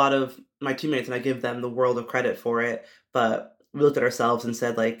 a lot of my teammates, and I give them the world of credit for it, but we looked at ourselves and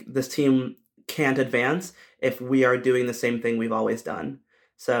said, like, this team can't advance if we are doing the same thing we've always done.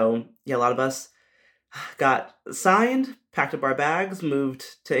 So, yeah, a lot of us got signed, packed up our bags, moved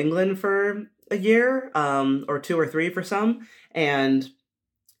to England for a year, or 2 or 3 for some. And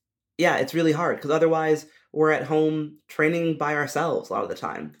yeah, it's really hard because otherwise we're at home training by ourselves a lot of the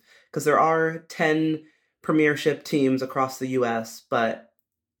time because there are 10 Premiership teams across the US, but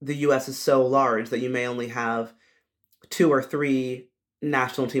the US is so large that you may only have 2 or 3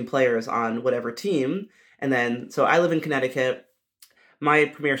 national team players on whatever team. And then, so I live in Connecticut. My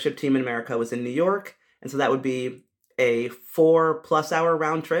Premiership team in America was in New York. And so that would be a 4+ hour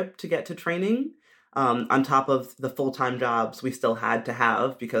round trip to get to training, on top of the full-time jobs we still had to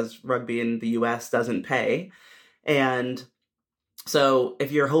have because rugby in the US doesn't pay. And so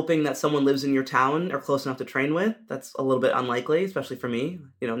if you're hoping that someone lives in your town or close enough to train with, that's a little bit unlikely, especially for me.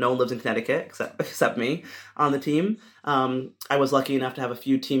 No one lives in Connecticut except me on the team. I was lucky enough to have a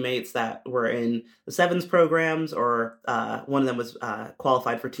few teammates that were in the sevens programs, or one of them was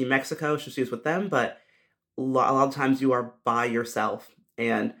qualified for Team Mexico. So she was with them, but a lot of times you are by yourself,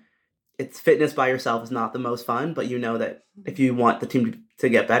 and fitness by yourself is not the most fun, but that if you want the team to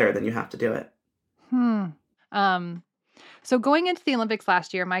get better, then you have to do it. So going into the Olympics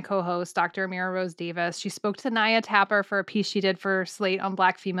last year, my co-host, Dr. Amira Rose Davis, she spoke to Naya Tapper for a piece she did for Slate on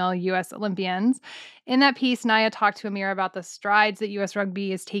Black female U.S. Olympians. In that piece, Naya talked to Amira about the strides that U.S.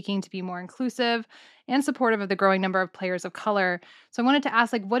 rugby is taking to be more inclusive and supportive of the growing number of players of color. So I wanted to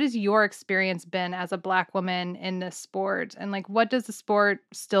ask, what has your experience been as a Black woman in this sport? And what does the sport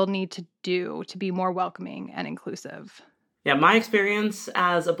still need to do to be more welcoming and inclusive? Yeah, my experience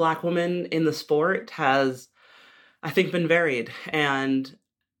as a Black woman in the sport has, I think, been varied. And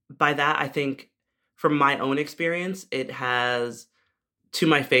by that, I think from my own experience, it has, to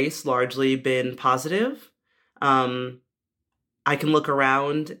my face, largely been positive. I can look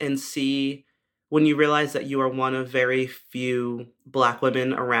around and see, when you realize that you are one of very few Black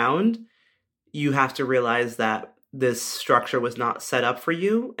women around, you have to realize that this structure was not set up for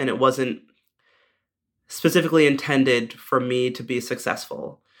you, and it wasn't specifically intended for me to be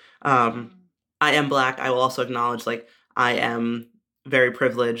successful. I am Black. I will also acknowledge, I am very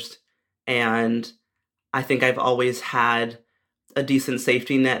privileged, and I think I've always had a decent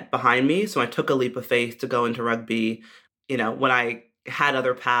safety net behind me. So I took a leap of faith to go into rugby. When I had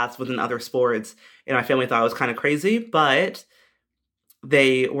other paths within other sports, my family thought I was kind of crazy, but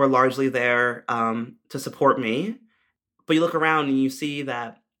they were largely there to support me. But you look around and you see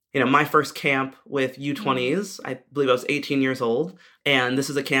that, my first camp with U20s, I believe I was 18 years old. And this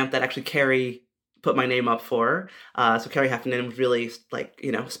is a camp that actually Carrie put my name up for. So Carrie Heffernan really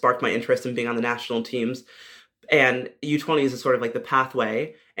sparked my interest in being on the national teams. And U20s is sort of the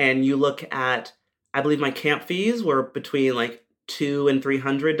pathway. And you look at, I believe my camp fees were between $200 and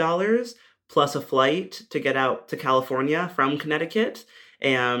 $300 plus a flight to get out to California from Connecticut.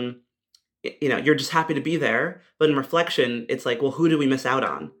 And, you're just happy to be there. But in reflection, it's well, who did we miss out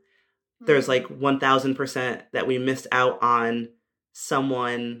on? There's 1,000% that we missed out on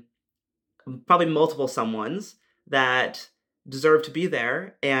someone, probably multiple someones that deserved to be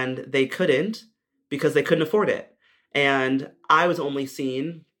there, and they couldn't because they couldn't afford it. And I was only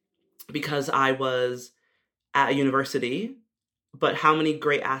seen because I was at a university, but how many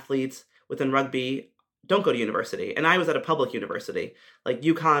great athletes within rugby don't go to university? And I was at a public university.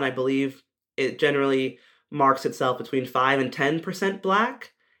 UConn, I believe, it generally marks itself between 5 and 10%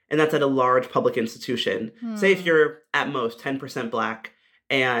 Black, and that's at a large public institution. Say if you're at most 10% Black,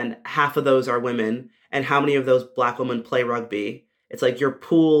 and half of those are women, and how many of those Black women play rugby? It's your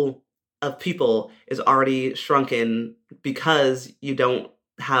pool of people is already shrunken because you don't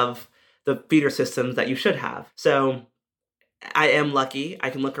have the feeder systems that you should have. So I am lucky. I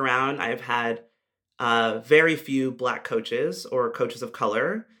can look around. I've had very few Black coaches or coaches of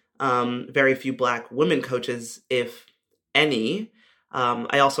color. very few Black women coaches, if any.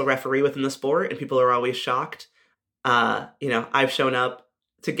 I also referee within the sport, and people are always shocked. I've shown up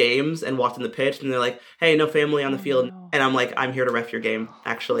to games and walked in the pitch, and they're like, "Hey, no family on the field," no. and I'm like, "I'm here to ref your game."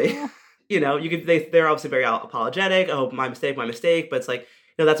 Actually, they're obviously very apologetic. Oh, my mistake. But it's like,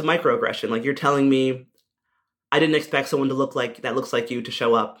 that's a microaggression. Like, you're telling me I didn't expect someone to looks like you to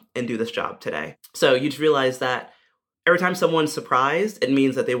show up and do this job today. So you just realize that every time someone's surprised, it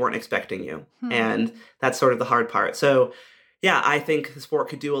means that they weren't expecting you. And that's sort of the hard part. So yeah, I think the sport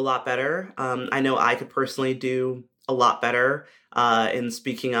could do a lot better. I know I could personally do a lot better in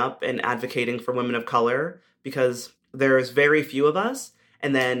speaking up and advocating for women of color, because there's very few of us.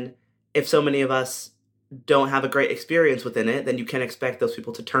 And then if so many of us don't have a great experience within it, then you can't expect those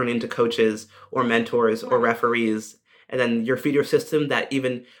people to turn into coaches or mentors or referees. And then your feeder system that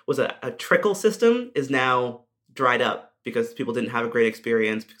even was a trickle system is now dried up because people didn't have a great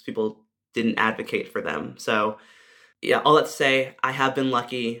experience, because people didn't advocate for them. So yeah, all that to say, I have been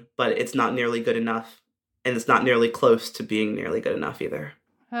lucky, but it's not nearly good enough. And it's not nearly close to being nearly good enough either.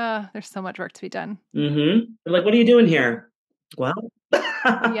 There's so much work to be done. Mm-hmm. They're like, what are you doing here? Well,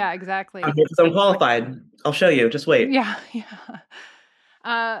 yeah, exactly. I'm here because I'm qualified. I'll show you. Just wait. Yeah.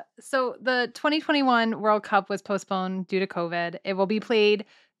 So the 2021 World Cup was postponed due to COVID. It will be played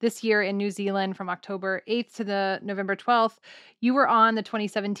this year in New Zealand from October 8th to the November 12th. You were on the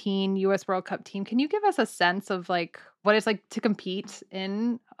 2017 U.S. World Cup team. Can you give us a sense of what it's like to compete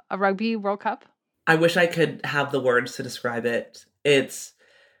in a Rugby World Cup? I wish I could have the words to describe it. It's,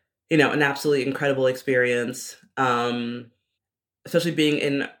 an absolutely incredible experience. Especially being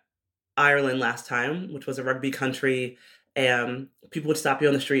in Ireland last time, which was a rugby country, and people would stop you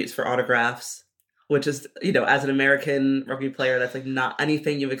on the streets for autographs, which is, as an American rugby player, that's like not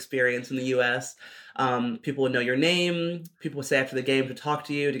anything you've experienced in the US. People would know your name. People would stay after the game to talk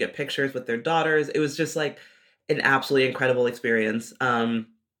to you, to get pictures with their daughters. It was just like an absolutely incredible experience.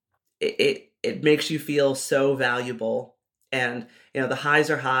 It makes you feel so valuable, and, the highs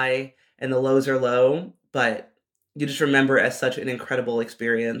are high and the lows are low, but you just remember it as such an incredible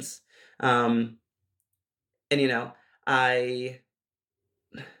experience. It's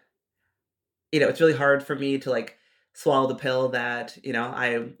really hard for me to swallow the pill that,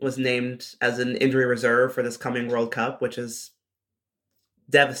 I was named as an injury reserve for this coming World Cup, which is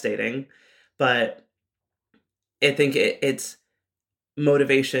devastating. But I think it's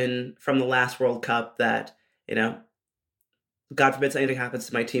motivation from the last World Cup that, God forbid anything happens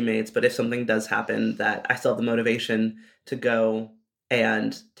to my teammates, but if something does happen, that I still have the motivation to go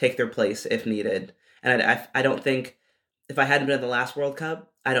and take their place if needed. And I don't think, if I hadn't been at the last World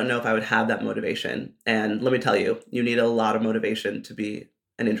Cup, I don't know if I would have that motivation. And let me tell you, you need a lot of motivation to be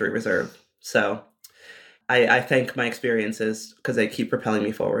an injury reserve. So I thank my experiences because they keep propelling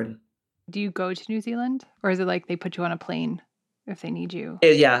me forward. Do you go to New Zealand, or is it like they put you on a plane if they need you?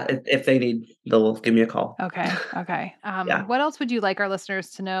 Yeah, if they need, they'll give me a call. Okay. Yeah. What else would you like our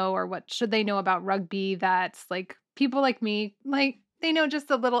listeners to know, or what should they know about rugby that's people like me, they know just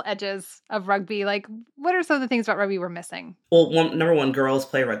the little edges of rugby? What are some of the things about rugby we're missing? Well, number one, girls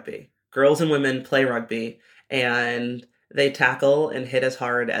play rugby. Girls and women play rugby, and they tackle and hit as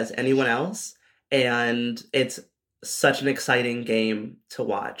hard as anyone else. And it's such an exciting game to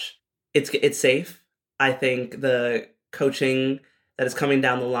watch. It's safe. I think the coaching that is coming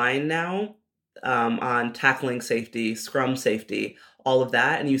down the line now on tackling safety, scrum safety, all of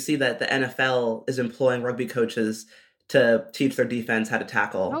that. And you see that the NFL is employing rugby coaches to teach their defense how to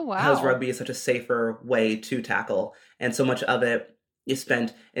tackle. Oh, wow. Because rugby is such a safer way to tackle. And so much of it is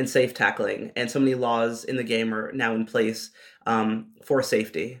spent in safe tackling. And so many laws in the game are now in place for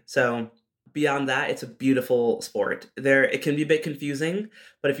safety. So beyond that, it's a beautiful sport. It can be a bit confusing,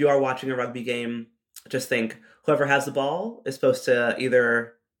 but if you are watching a rugby game, just think whoever has the ball is supposed to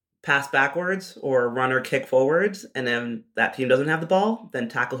either pass backwards or run or kick forwards. And then that team doesn't have the ball, then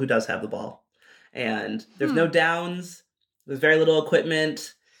tackle who does have the ball. And there's no downs. There's very little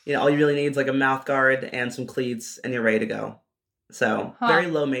equipment. All you really need is a mouth guard and some cleats, and you're ready to go. So very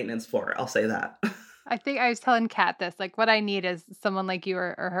low maintenance sport. I'll say that. I think I was telling Kat this, what I need is someone like you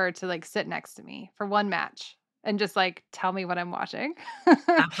or her to sit next to me for one match and just tell me what I'm watching.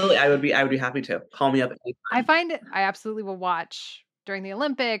 Absolutely. I would be happy to. Call me up anytime. I find it, I absolutely will watch during the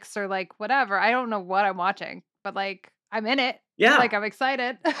Olympics or whatever. I don't know what I'm watching, but I'm in it. Yeah. I'm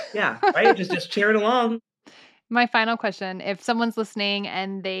excited. Yeah. Right. just cheering along. My final question, if someone's listening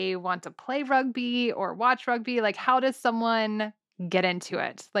and they want to play rugby or watch rugby, how does someone get into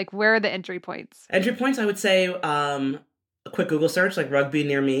it? Where are the entry points? Entry points, I would say a quick Google search, rugby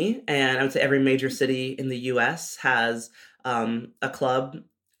near me. And I would say every major city in the US has a club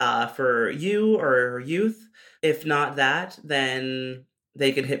for you or youth. If not that, then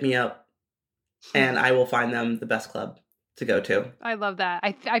they can hit me up and I will find them the best club to go to. I love that.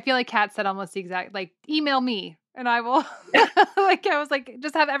 I feel like Kat said almost the exact, like, email me and I will, like, I was like,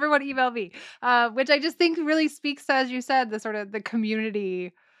 just have everyone email me, which I just think really speaks to, as you said, the sort of the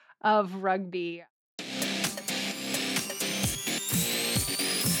community of rugby.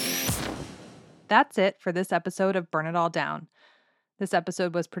 That's it for this episode of Burn It All Down. This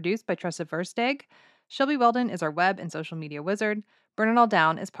episode was produced by Tressa Versteeg. Shelby Weldon is our web and social media wizard. Burn It All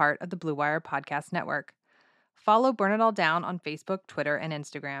Down is part of the Blue Wire Podcast Network. Follow Burn It All Down on Facebook, Twitter, and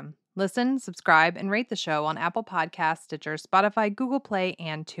Instagram. Listen, subscribe, and rate the show on Apple Podcasts, Stitcher, Spotify, Google Play,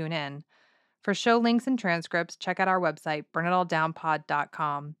 and TuneIn. For show links and transcripts, check out our website,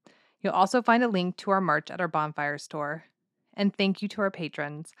 burnitalldownpod.com. You'll also find a link to our merch at our Bonfire store. And thank you to our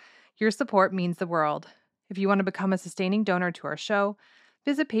patrons. Your support means the world. If you want to become a sustaining donor to our show,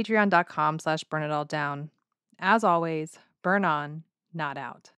 visit patreon.com/burnitalldown. As always, burn on, not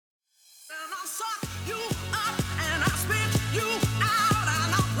out.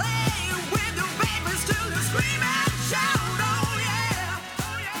 Scream and shout, oh.